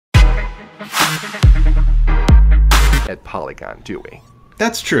at Polygon, do we?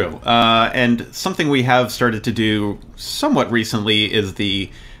 That's true. And something we have started to do somewhat recently is the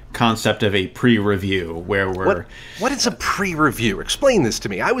concept of a pre-review, where we're... What is a pre-review? Explain this to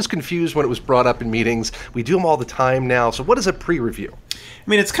me. I was confused when it was brought up in meetings. We do them all the time now. So what is a pre-review? I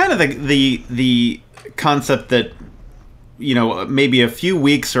mean, it's kind of the concept that, you know, maybe a few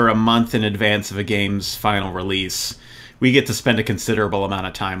weeks or a month in advance of a game's final release, we get to spend a considerable amount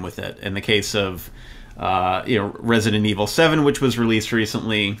of time with it. In the case of you know, Resident Evil 7, which was released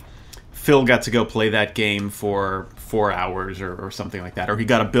recently, Phil got to go play that game for 4 hours or something like that. Or he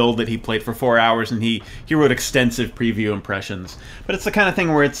got a build that he played for 4 hours, and he wrote extensive preview impressions. But it's the kind of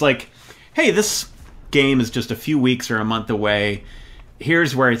thing where it's like, hey, this game is just a few weeks or a month away.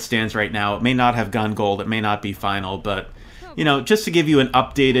 Here's where it stands right now. It may not have gone gold. It may not be final, but, you know, just to give you an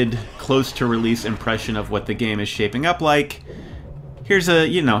updated, close-to-release impression of what the game is shaping up like, here's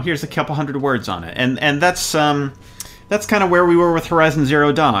a couple hundred words on it. And that's kind of where we were with Horizon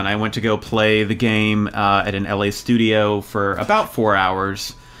Zero Dawn. I went to go play the game at an LA studio for about 4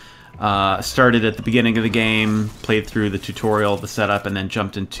 hours. Started at the beginning of the game, played through the tutorial, the setup, and then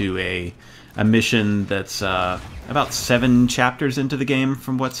jumped into a mission that's about 7 chapters into the game,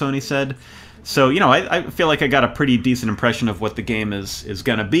 from what Sony said. So, you know, I feel like I got a pretty decent impression of what the game is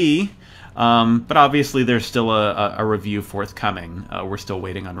going to be. But obviously there's still a review forthcoming. We're still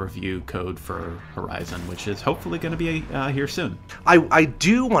waiting on review code for Horizon, which is hopefully going to be here soon. I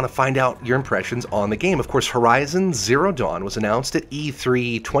do want to find out your impressions on the game. Of course, Horizon Zero Dawn was announced at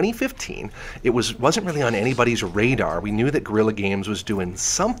E3 2015. It wasn't really on anybody's radar. We knew that Guerrilla Games was doing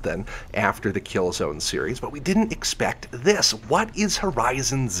something after the Killzone series, but we didn't expect this. What is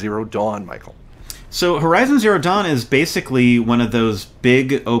Horizon Zero Dawn, Michael? So Horizon Zero Dawn is basically one of those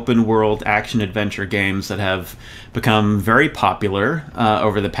big open-world action-adventure games that have become very popular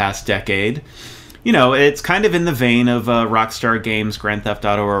over the past decade. You know, it's kind of in the vein of Rockstar Games' Grand Theft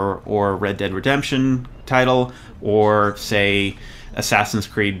Auto or Red Dead Redemption title, or, say, Assassin's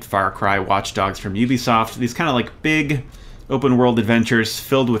Creed, Far Cry, Watch Dogs from Ubisoft. These kind of like big open-world adventures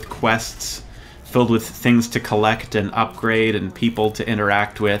filled with quests, filled with things to collect and upgrade and people to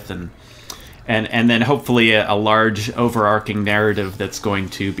interact with, and then hopefully a large overarching narrative that's going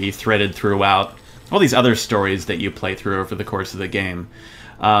to be threaded throughout all these other stories that you play through over the course of the game.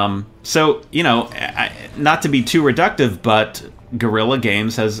 So, you know, not to be too reductive, but Guerrilla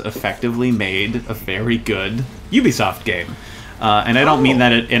Games has effectively made a very good Ubisoft game. And I don't mean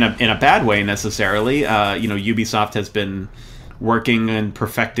that in a bad way necessarily. You know, Ubisoft has been working and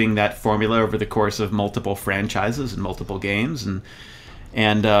perfecting that formula over the course of multiple franchises and multiple games, and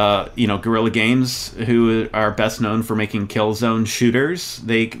you know, Guerrilla Games, who are best known for making Killzone shooters,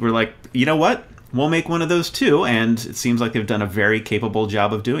 they were like, you know what, we'll make one of those too, and it seems like they've done a very capable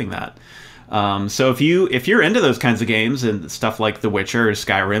job of doing that. So if you're into those kinds of games and stuff like The Witcher or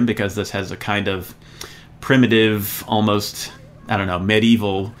Skyrim, because this has a kind of primitive, almost, I don't know,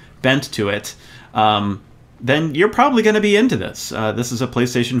 medieval bent to it, then you're probably going to be into this. This is a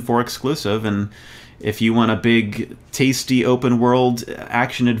PlayStation 4 exclusive, and if you want a big, tasty, open-world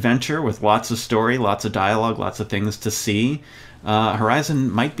action-adventure with lots of story, lots of dialogue, lots of things to see, Horizon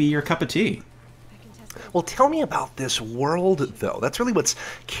might be your cup of tea. Well, tell me about this world, though. That's really what's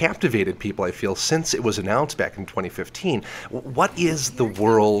captivated people, I feel, since it was announced back in 2015. What is the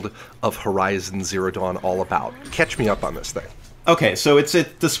world of Horizon Zero Dawn all about? Catch me up on this thing. Okay, so it's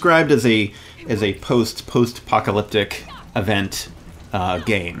described as a post-apocalyptic event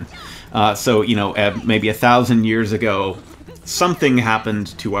game. So, you know, maybe 1,000 years ago, something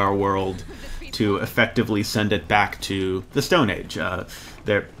happened to our world to effectively send it back to the Stone Age.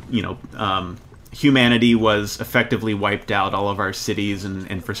 Humanity was effectively wiped out. All of our cities and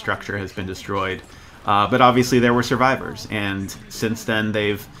infrastructure has been destroyed. But obviously there were survivors, and since then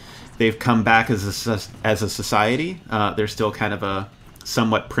they've come back as a society. They're still kind of a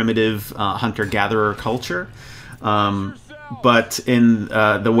somewhat primitive hunter-gatherer culture. But in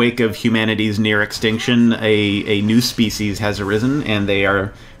the wake of humanity's near extinction, a new species has arisen, and they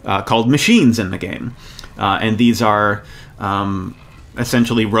are called machines in the game. And these are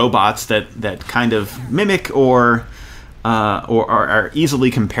essentially robots that kind of mimic or are easily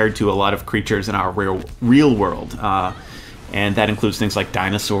compared to a lot of creatures in our real world. And that includes things like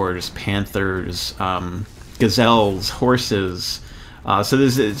dinosaurs, panthers, gazelles, horses. So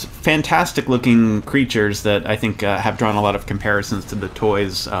there's fantastic-looking creatures that I think have drawn a lot of comparisons to the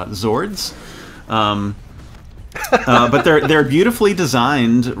toys Zords. But they're beautifully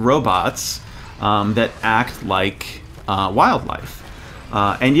designed robots that act like wildlife.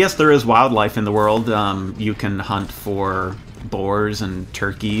 And yes, there is wildlife in the world. You can hunt for boars and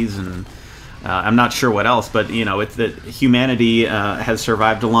turkeys and I'm not sure what else, but you know, it's that humanity has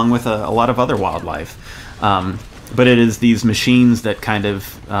survived along with a lot of other wildlife. But it is these machines that kind of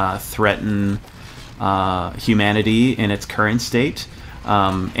threaten humanity in its current state.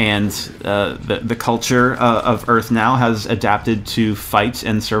 And the culture of Earth now has adapted to fight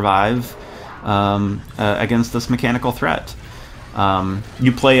and survive against this mechanical threat.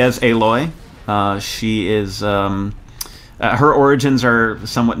 You play as Aloy. She is... her origins are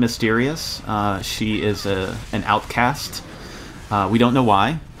somewhat mysterious. She is an outcast. We don't know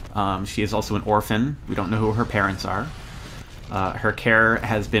why. She is also an orphan. We don't know who her parents are. Her care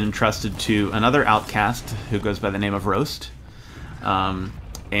has been entrusted to another outcast who goes by the name of Roast. You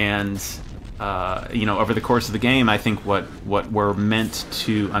know, over the course of the game, I think what we're meant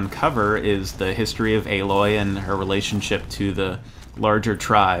to uncover is the history of Aloy and her relationship to the larger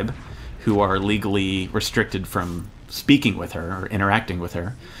tribe, who are legally restricted from speaking with her or interacting with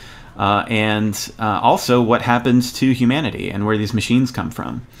her, and also what happens to humanity and where these machines come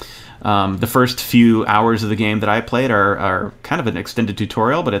from. The first few hours of the game that I played are kind of an extended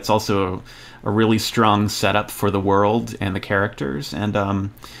tutorial, but it's also a really strong setup for the world and the characters. And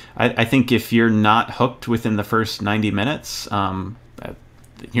I think if you're not hooked within the first 90 minutes,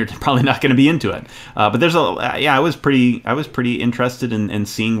 you're probably not going to be into it. But there's I was pretty interested in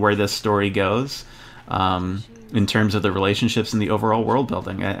seeing where this story goes. In terms of the relationships and the overall world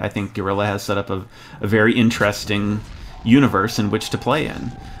building. I think Guerrilla has set up a very interesting universe in which to play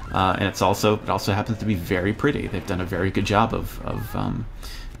in, and it also happens to be very pretty. They've done a very good job of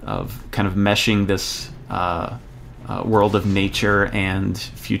kind of meshing this world of nature and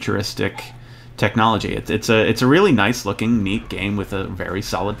futuristic technology. It's a really nice looking, neat game with a very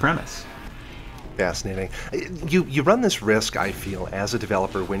solid premise. Fascinating. You run this risk, I feel, as a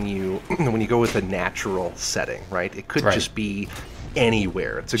developer when you go with a natural setting, right? It could just be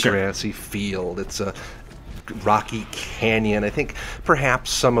anywhere. It's a grassy field. It's a rocky canyon. I think perhaps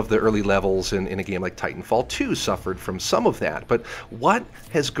some of the early levels in a game like Titanfall 2 suffered from some of that. But what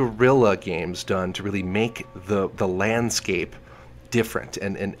has Guerrilla Games done to really make the landscape different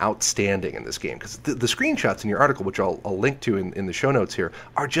and outstanding in this game? Because the screenshots in your article, which I'll link to in the show notes here,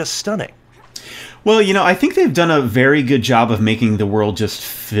 are just stunning. Well, you know, I think they've done a very good job of making the world just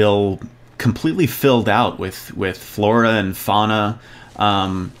completely filled out with flora and fauna.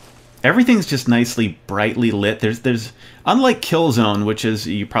 Everything's just nicely brightly lit. There's unlike Killzone, which is,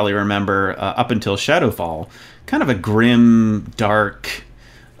 you probably remember, up until Shadowfall, kind of a grim, dark,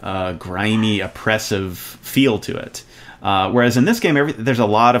 grimy, oppressive feel to it. Whereas in this game, there's a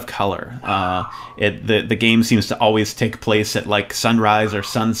lot of color. The game seems to always take place at like sunrise or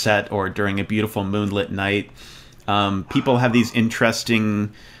sunset or during a beautiful moonlit night. People have these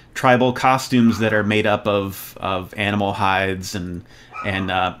interesting tribal costumes that are made up of animal hides and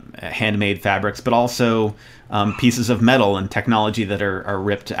handmade fabrics, but also pieces of metal and technology that are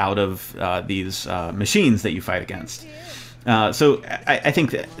ripped out of these machines that you fight against. So I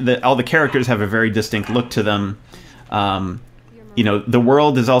think that all the characters have a very distinct look to them. You know, the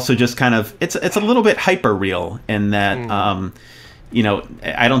world is also just kind of, it's a little bit hyper real in that, you know,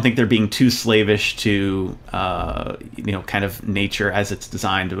 I don't think they're being too slavish to, you know, kind of nature as it's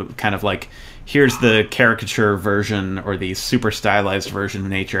designed. Kind of like, here's the caricature version or the super stylized version of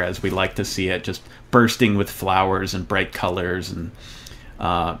nature as we like to see it, just bursting with flowers and bright colors and,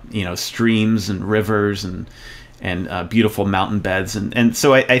 you know, streams and rivers and beautiful mountain beds, and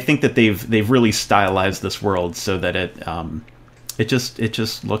so I think that they've really stylized this world so that it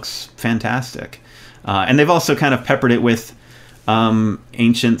just looks fantastic, and they've also kind of peppered it with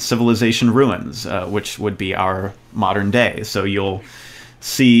ancient civilization ruins, which would be our modern day. So you'll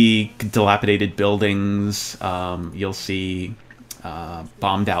see dilapidated buildings, you'll see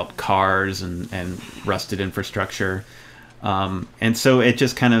bombed out cars and rusted infrastructure. And so it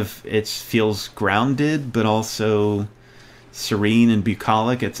just kind of, it feels grounded, but also serene and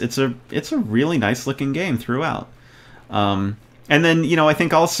bucolic. It's a really nice looking game throughout. And then, you know, I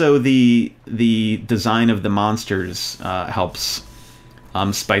think also the design of the monsters helps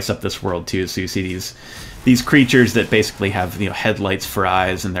spice up this world too. So you see these creatures that basically have, you know, headlights for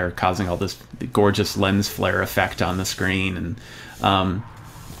eyes, and they're causing all this gorgeous lens flare effect on the screen. And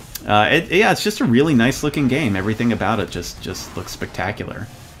yeah, it's just a really nice looking game. Everything about it just looks spectacular.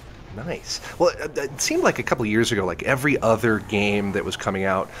 Nice. Well, it seemed like a couple of years ago, like every other game that was coming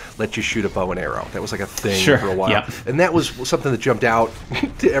out let you shoot a bow and arrow. That was like a thing for a while. Yep. And that was something that jumped out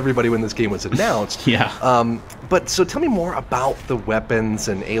to everybody when this game was announced. Yeah. But so tell me more about the weapons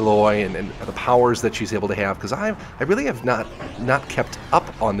and Aloy and the powers that she's able to have, because I really have not kept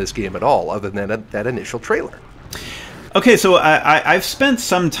up on this game at all, other than that initial trailer. Okay, so I've spent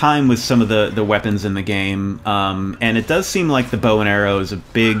some time with some of the weapons in the game, and it does seem like the bow and arrow is a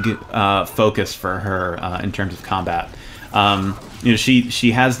big focus for her in terms of combat. You know,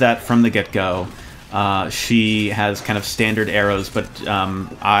 she has that from the get-go. She has kind of standard arrows, but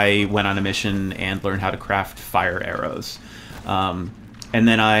I went on a mission and learned how to craft fire arrows. And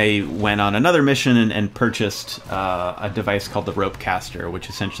then I went on another mission and purchased a device called the rope caster, which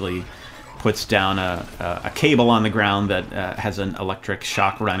essentially puts down a cable on the ground that has an electric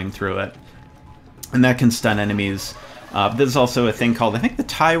shock running through it. And that can stun enemies. There's also a thing called, I think, the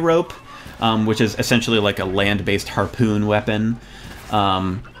tie rope, which is essentially like a land-based harpoon weapon.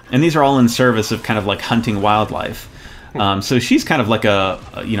 And these are all in service of kind of like hunting wildlife. So she's kind of like a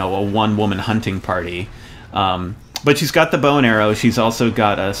one-woman hunting party. But she's got the bow and arrow. She's also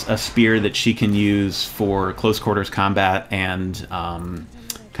got a spear that she can use for close quarters combat and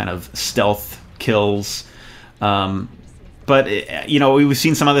kind of stealth kills. But you know, we've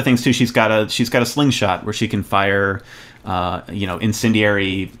seen some other things too. She's got a slingshot where she can fire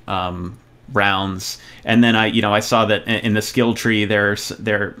incendiary rounds. And then I saw that in the skill tree there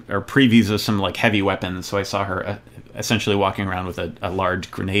are previews of some like heavy weapons. So I saw her essentially walking around with a large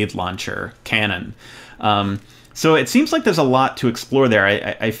grenade launcher cannon. So it seems like there's a lot to explore there.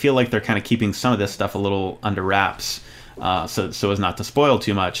 I feel like they're kind of keeping some of this stuff a little under wraps, so as not to spoil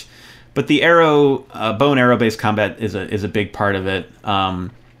too much. But the bow and arrow based combat is a big part of it.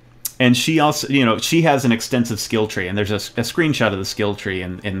 And she also, she has an extensive skill tree, and there's a screenshot of the skill tree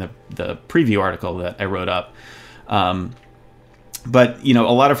in the preview article that I wrote up. But a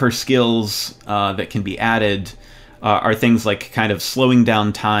lot of her skills that can be added are things like kind of slowing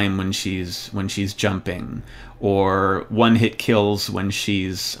down time when she's jumping, or one-hit kills when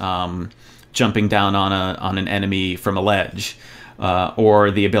she's jumping down on an enemy from a ledge,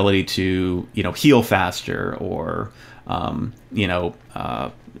 or the ability to heal faster, or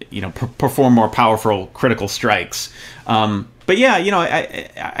perform more powerful critical strikes. But yeah,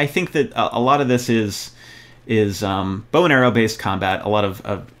 I think that a lot of this is bow and arrow based combat, a lot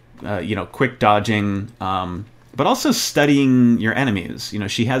of quick dodging. But also studying your enemies.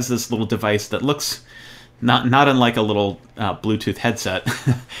 She has this little device that looks not unlike a little Bluetooth headset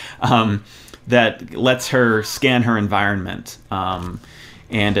that lets her scan her environment, and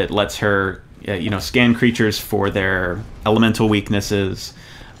it lets her scan creatures for their elemental weaknesses,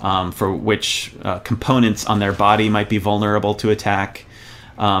 for which components on their body might be vulnerable to attack.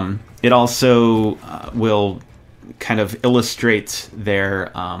 It also will kind of illustrate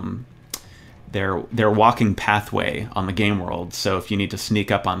their walking pathway on the game world. So if you need to sneak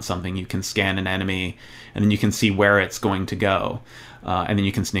up on something, you can scan an enemy, and then you can see where it's going to go, and then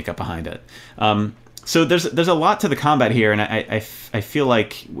you can sneak up behind it. So there's a lot to the combat here, and I feel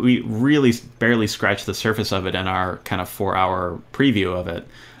like we really barely scratched the surface of it in our kind of 4-hour preview of it.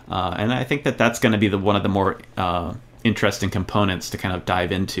 And I think that's going to be one of the more interesting components to kind of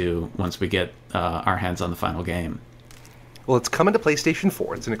dive into once we get our hands on the final game. Well, it's coming to PlayStation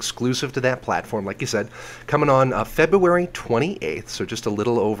 4. It's an exclusive to that platform, like you said, coming on February 28th, so just a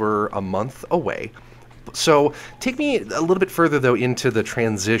little over a month away. So take me a little bit further, though, into the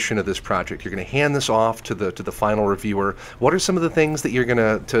transition of this project. You're going to hand this off to the final reviewer. What are some of the things that you're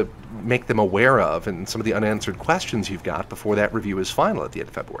going to make them aware of, and some of the unanswered questions you've got before that review is final at the end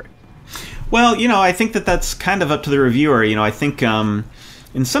of February? Well, I think that's kind of up to the reviewer. I think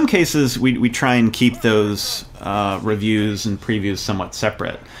in some cases we try and keep those reviews and previews somewhat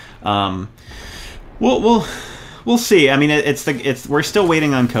separate. We'll see. I mean, we're still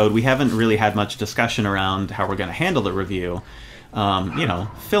waiting on code. We haven't really had much discussion around how we're going to handle the review.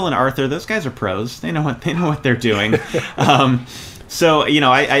 Phil and Arthur, those guys are pros. They know what they're doing. So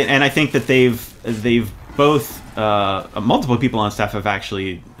I think that they've both multiple people on staff have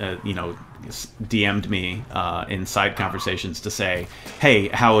actually DM'd me in side conversations to say, hey,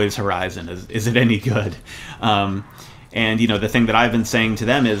 how is Horizon? Is it any good? And the thing that I've been saying to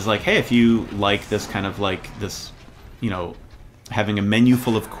them is like, hey, if you like this kind of like this, having a menu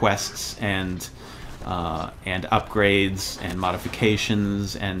full of quests and upgrades and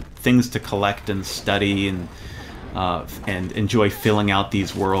modifications and things to collect and study and enjoy filling out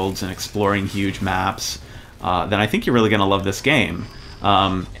these worlds and exploring huge maps, then I think you're really going to love this game.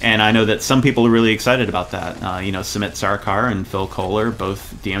 And I know that some people are really excited about that. Sumit Sarkar and Phil Kohler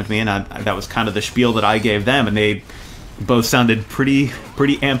both DM'd me, and that was kind of the spiel that I gave them, and they both sounded pretty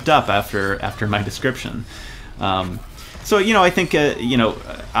amped up after my description. So I think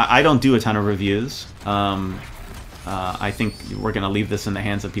I don't do a ton of reviews. I think we're going to leave this in the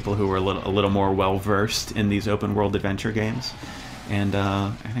hands of people who are a little more well versed in these open world adventure games, and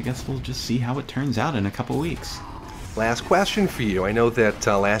I guess we'll just see how it turns out in a couple weeks. Last question for you. I know that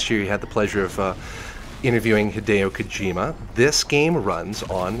last year you had the pleasure of interviewing Hideo Kojima. This game runs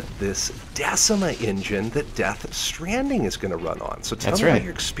on this Decima engine that Death Stranding is going to run on. So tell me about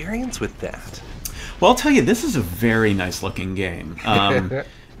your experience with that. Well, I'll tell you, this is a very nice looking game.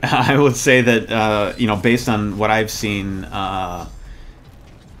 I would say that, you know, based on what I've seen,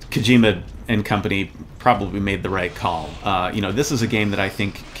 Kojima and company probably made the right call. You know, this is a game that I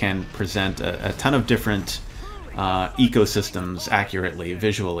think can present a ton of different ecosystems accurately,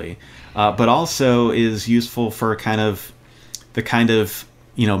 visually, but also is useful for the kind of,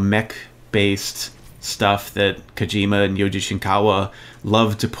 you know, mech-based stuff that Kojima and Yoji Shinkawa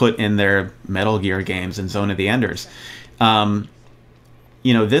love to put in their Metal Gear games and Zone of the Enders.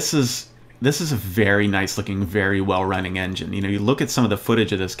 You know, this is a very nice looking, very well running engine. You know, you look at some of the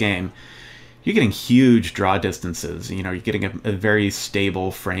footage of this game, you're getting huge draw distances. You know, you're getting a very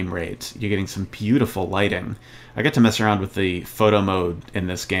stable frame rate. You're getting some beautiful lighting. I got to mess around with the photo mode in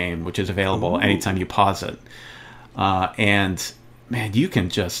this game, which is available anytime you pause it. And man, you can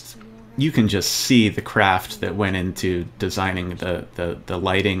just see the craft that went into designing the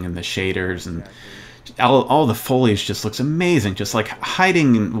lighting and the shaders, and all the foliage just looks amazing. Just like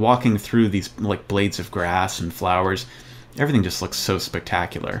hiding and walking through these like blades of grass and flowers, everything just looks so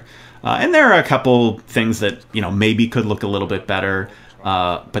spectacular. And there are a couple things that, you know, maybe could look a little bit better,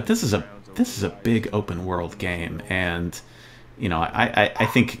 but this is a big open world game, and you know, I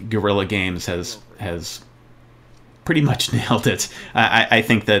think Guerrilla Games has pretty much nailed it. I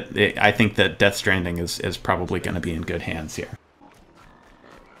think that Death Stranding is probably going to be in good hands here.